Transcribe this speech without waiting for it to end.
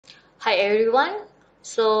Hi everyone.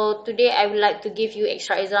 So today I would like to give you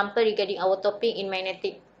extra example regarding our topic in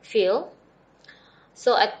magnetic field.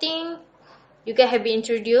 So I think you guys have been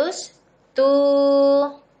introduced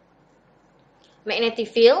to magnetic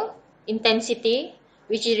field intensity,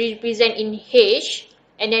 which is represented in H,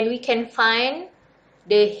 and then we can find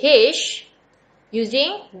the H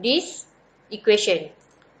using this equation.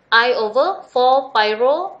 I over 4 pi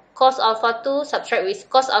rho cos alpha 2 subtract with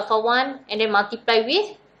cos alpha 1 and then multiply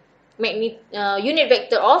with unit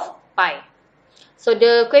vector of pi. So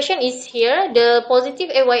the question is here, the positive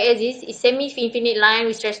AY-axis is semi-infinite line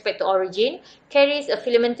with respect to origin, carries a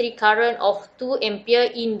filamentary current of 2 ampere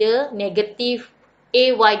in the negative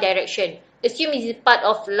AY direction. Assume it is part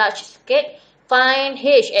of large circuit. Find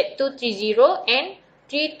H at 230 and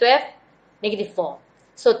 312 negative 4.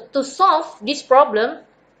 So to solve this problem,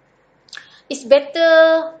 it's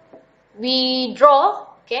better we draw,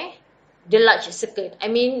 okay, the large circuit. I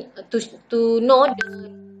mean, to know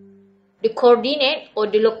the coordinate or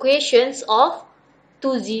the locations of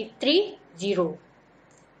 230.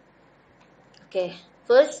 Okay,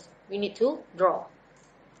 first we need to draw.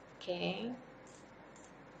 Okay,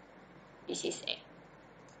 this is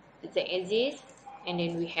Z axis, and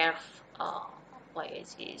then we have Y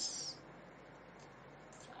axis.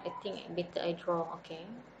 I think better I draw. Okay,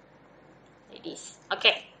 like this.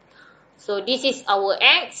 Okay, so this is our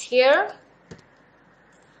X here.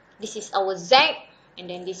 This is our Z, and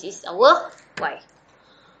then this is our Y.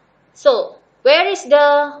 So where is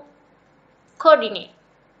the coordinate?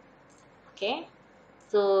 Okay,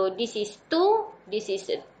 so this is 2, this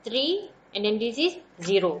is 3, and then this is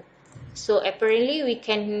 0. So apparently we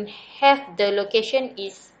can have the location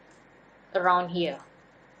is around here.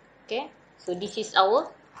 Okay, so this is our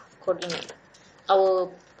coordinate,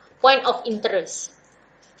 our point of interest.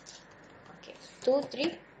 Okay, 2,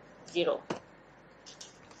 3, 0.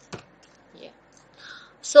 Yeah.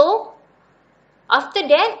 So after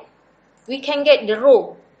that, we can get the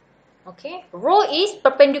rho. Okay, rho is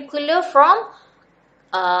perpendicular from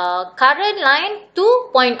current line to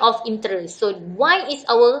point of interest. So Y is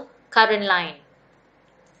our current line.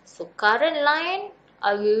 So current line,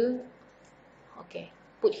 I will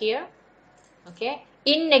put here. Okay,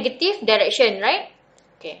 in negative direction, right?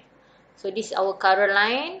 Okay, so this is our current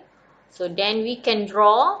line. So then we can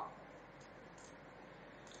draw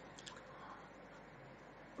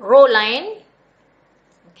rho line.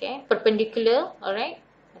 Okay, perpendicular. All right.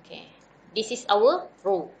 Okay, this is our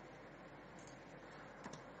rho.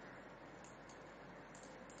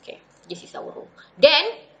 Okay, this is our rho. Then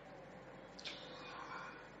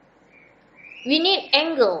we need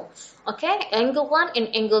angles. Okay, angle 1 and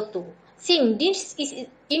angle 2. Since this is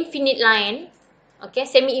infinite line, okay,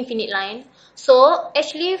 semi-infinite line, so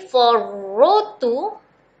actually for rho 2,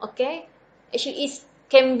 okay, actually it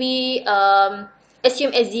can be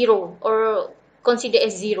assumed as 0 or considered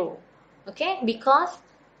as 0. Okay, because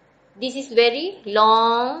this is very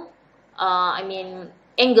long,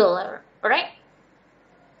 angle, alright?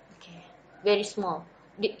 Okay, very small.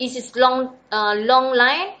 This is long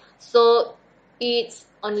line, so it's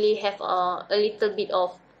only have a little bit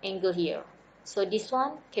of angle here. So this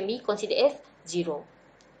one can be considered as 0.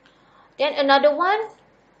 Then another one,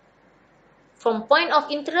 from point of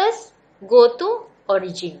interest, go to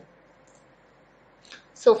origin.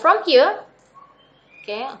 So from here,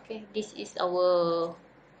 okay, this is our,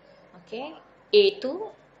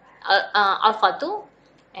 A2, alpha 2,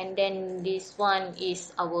 and then this one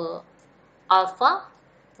is our alpha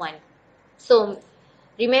 1. So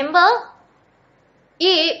remember,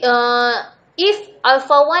 if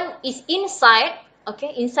alpha 1 is inside,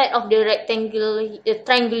 okay, inside of the rectangle,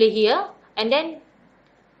 triangle here, and then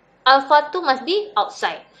alpha 2 must be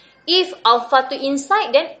outside. If alpha 2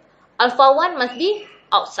 inside, then alpha 1 must be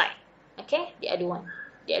outside. Okay, the other one,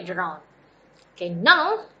 the other round. Okay,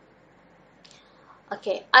 now,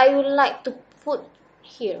 okay, I would like to put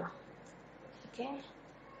here.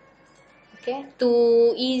 Okay,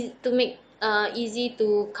 to make easy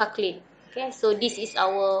to calculate. Okay, so this is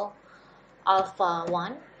our alpha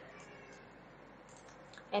 1,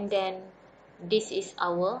 and then this is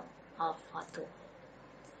our alpha 2.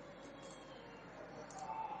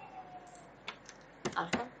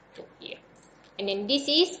 Alpha 2 here, and then this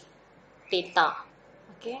is theta.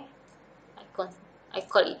 Okay, I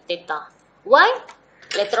call it theta. Why?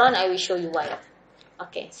 Later on I will show you why.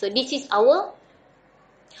 Okay, so this is our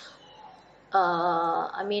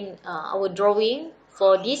our drawing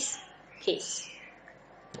for this case.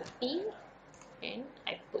 P, and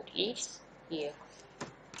I put this here.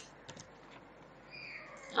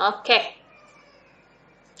 Okay,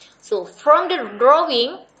 so from the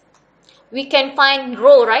drawing we can find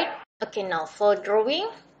rho, right? Okay, now for drawing,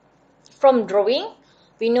 from drawing,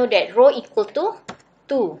 we know that rho equal to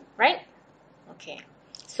 2, right? Okay,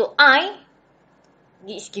 so I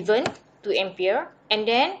is given 2 ampere, and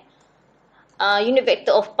then unit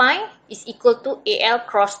vector of pi is equal to AL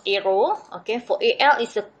cross A rho. Okay, for AL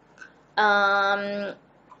is a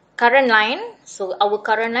current line, so our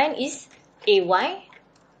current line is AY,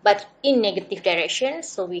 but in negative direction,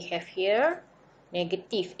 so we have here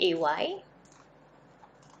negative AY,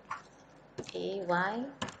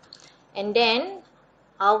 and then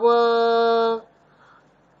our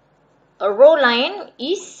row line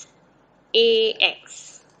is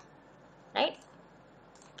AX, right?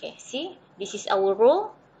 Okay, see, this is our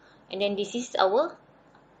row, and then this is our,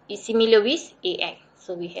 is similar with AX,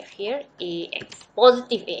 so we have here AX,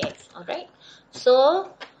 positive AX. Alright,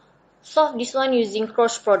 so solve this one using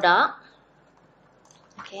cross product.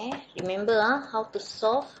 Okay, remember how to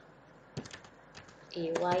solve.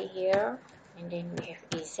 AY here, and then we have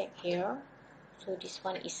AZ here, so this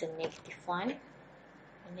one is a negative 1, and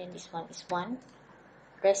then this one is 1,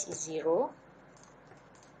 rest is 0.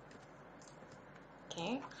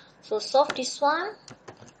 Okay, so solve this one,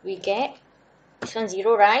 we get this one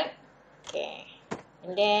 0, right? Okay,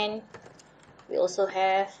 and then we also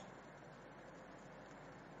have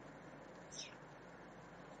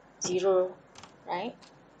 0, right?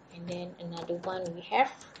 And then another one we have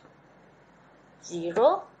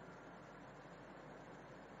 0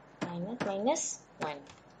 minus 1.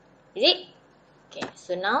 Is it? Okay,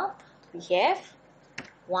 so now we have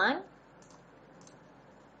 1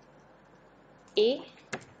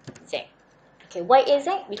 AZ. Okay, why AZ?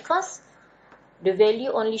 Because the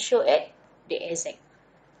value only show at the AZ.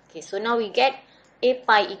 Okay, so now we get A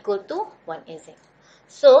pi equal to 1 AZ.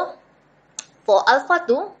 So for alpha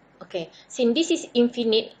 2, okay, since this is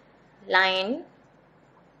infinite line,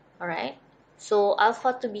 alright, so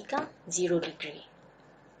alpha 2 become 0 degree.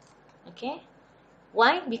 Okay,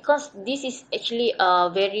 why? Because this is actually a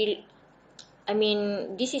very,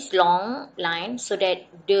 this is long line, so that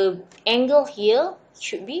the angle here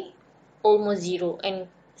should be almost 0, and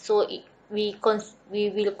so we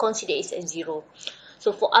will consider it as 0.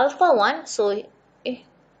 So for alpha 1, so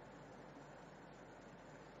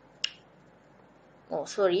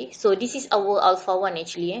so this is our alpha 1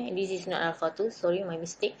 actually, and this is not alpha 2, sorry, my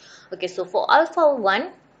mistake. Okay, so for alpha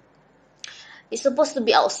 1, it's supposed to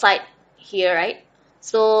be outside here, right?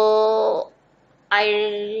 So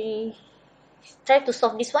I try to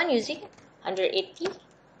solve this one using 180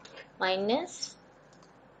 minus,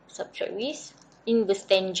 subtract with inverse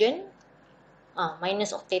tangent,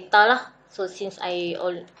 minus of theta lah. So since I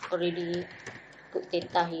already put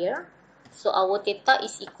theta here, so our theta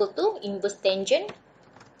is equal to inverse tangent.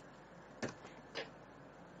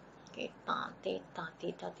 Okay, theta,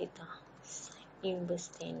 inverse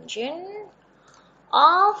tangent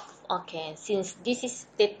of, okay, since this is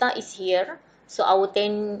theta is here, so our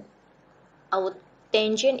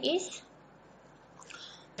tangent is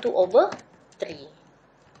 2/3,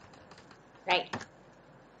 right?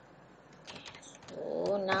 Okay,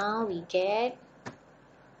 so now we get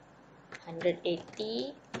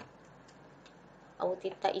 180, our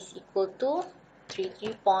theta is equal to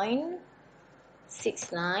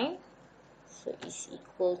 33.69, so it's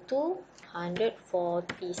equal to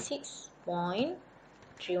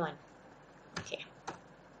 146.31. Okay,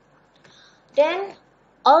 then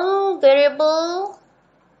all variable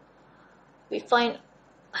we find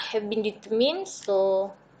have been determined,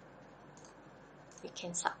 so we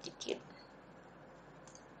can substitute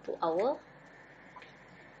to our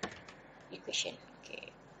equation.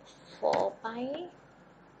 Okay, 4 pi,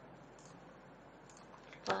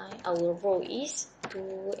 our row is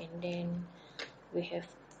 2, and then we have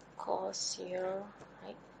cos here,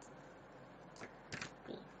 right?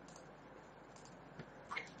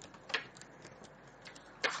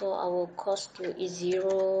 So our cos 2 is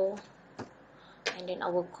 0, and then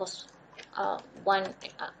our cos 1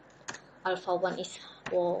 alpha 1 is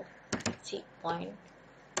 6.11,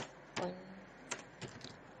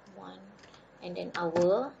 and then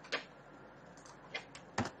our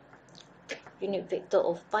unit vector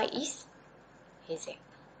of pi is AZ.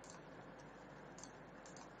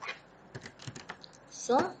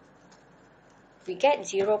 So we get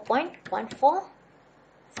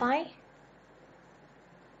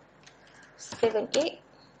 0.14578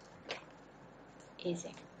 AZ.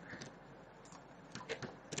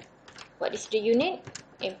 What is the unit?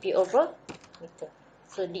 Ampere over meter.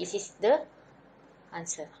 So this is the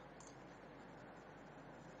answer.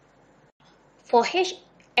 For H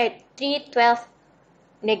at 312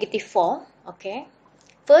 negative 4, okay,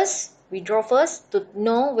 first we draw first to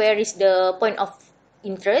know where is the point of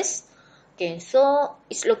interest. Okay, so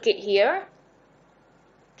it's located here.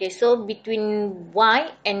 Okay, so between y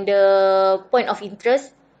and the point of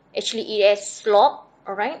interest, actually it has slope,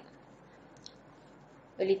 alright?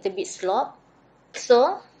 A little bit slope.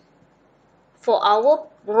 So, for our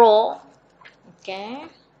rho, okay,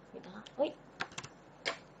 wait.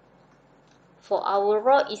 For our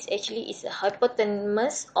rho is actually is a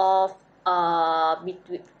hypotenuse of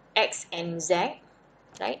between x and z,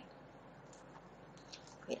 right?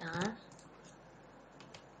 Wait,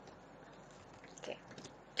 okay.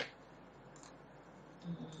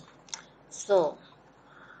 So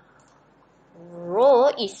rho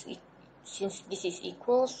is, since this is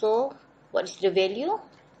equal, so what is the value?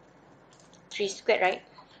 3 squared, right?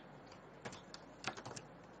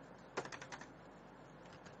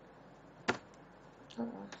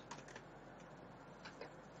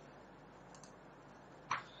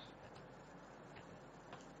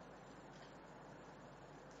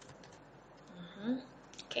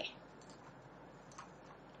 Okay.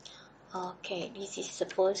 Okay, this is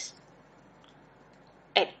supposed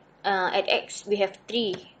at x we have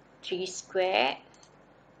 3 squared,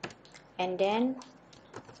 and then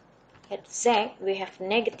at z we have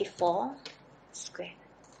negative 4 squared.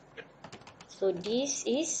 So this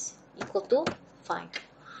is equal to 5.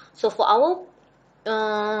 So for our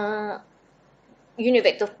unit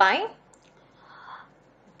vector pi,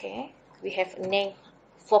 okay, we have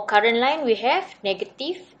for current line we have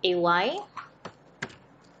negative ay.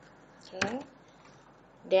 Okay.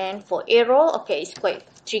 Then for arrow, okay, it's quite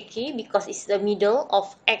tricky because it's the middle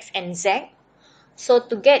of x and z. So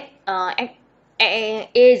to get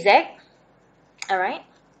AZ, alright,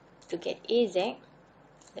 to get AZ,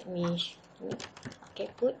 let me okay,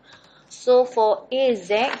 put. So for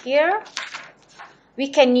AZ here, we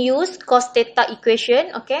can use cos theta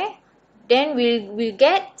equation, okay. Then we'll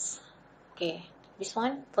get, okay, this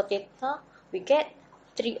one for theta, we get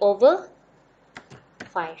 3 over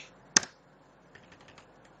 5.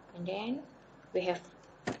 And then we have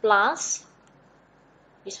plus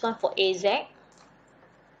this one for AZ.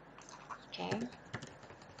 Okay.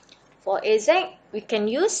 For AZ, we can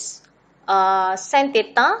use sin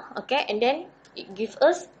theta, okay, and then it gives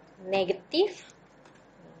us negative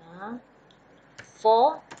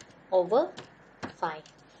 4 over 5.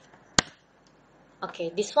 Okay,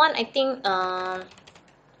 this one I think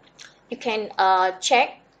you can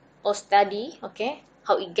check or study, okay,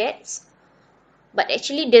 how it gets. But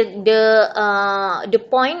actually the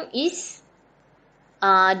point is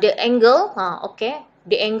the angle, okay,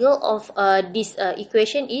 the angle of this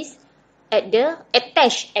equation is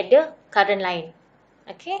attached at the current line,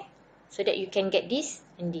 okay, so that you can get this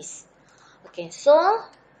and this. Okay, so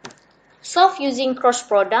solve using cross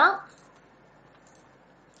product.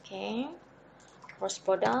 Okay, cross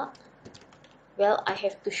product. Well, I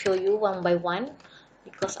have to show you one by one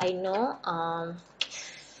because I know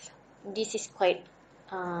this is quite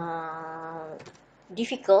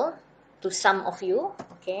difficult to some of you.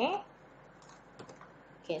 Okay.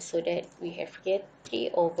 Okay, so that we have here 3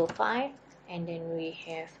 over 5, and then we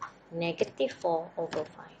have negative 4 over 5.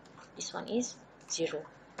 This one is 0.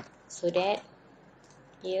 So that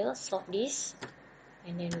here, solve this,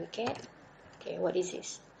 and then we get, okay, what is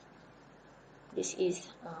this? This is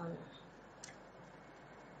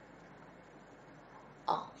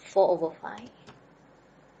 4 over 5.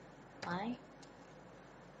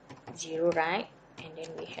 0, right? And then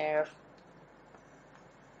we have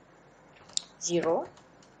 0.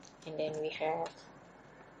 And then we have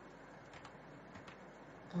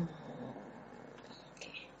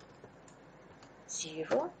okay,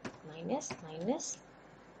 0 minus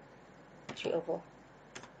 3 over.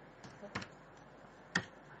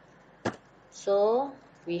 So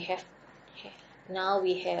we have, now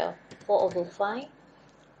we have 4 over 5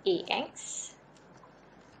 ax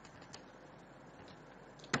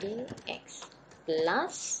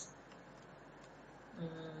plus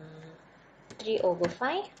 3 over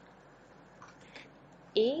 5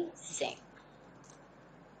 az.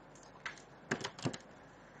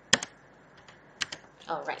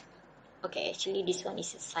 Alright. Okay, actually this one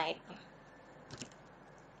is a side.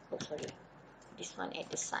 Oh, sorry. This one at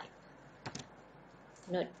the side.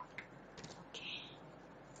 Note. Okay.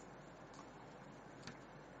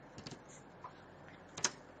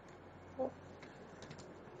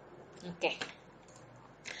 Okay.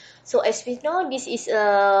 So as we know, this is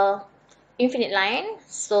a infinite line.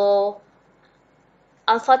 So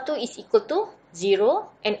alpha 2 is equal to 0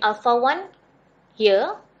 and alpha 1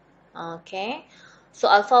 here. Okay. So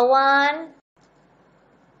alpha 1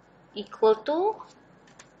 equal to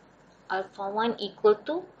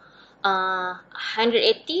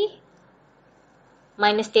 180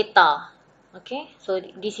 minus theta. Okay, so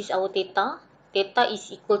this is our theta. Theta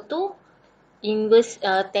is equal to inverse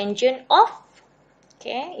tangent of,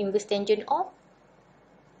 okay, inverse tangent of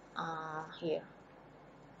here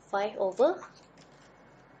 5/12.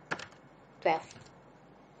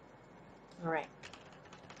 Alright,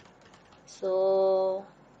 so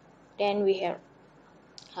then we have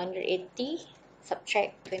 180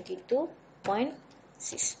 subtract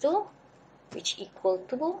 22.62, which equal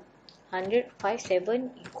to 105.7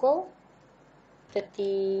 equal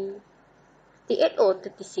 38 or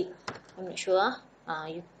 36. I'm not sure.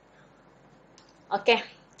 Okay.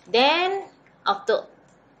 Then after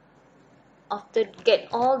get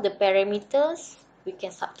all the parameters, we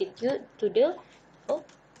can substitute to the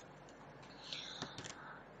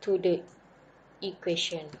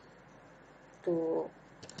equation.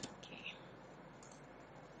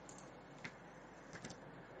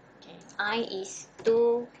 I is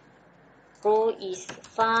 2, rho is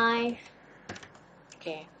 5.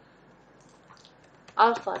 Okay.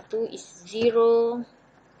 Alpha 2 is 0.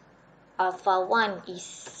 Alpha 1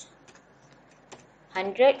 is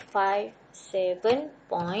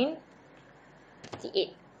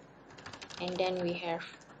 105.7.8. And then we have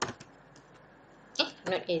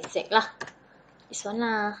not exact lah. This one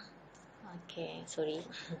lah. Okay, sorry.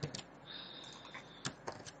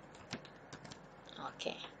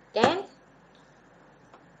 Okay. Then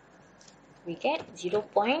we get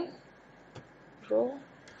 0.4897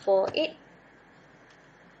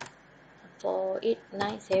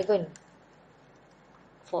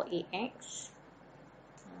 for AX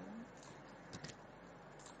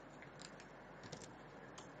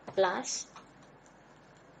plus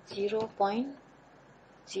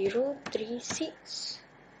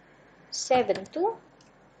 0.03672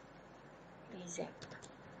 Z.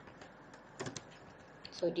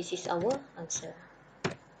 So this is our answer.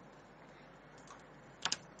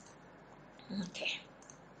 Okay.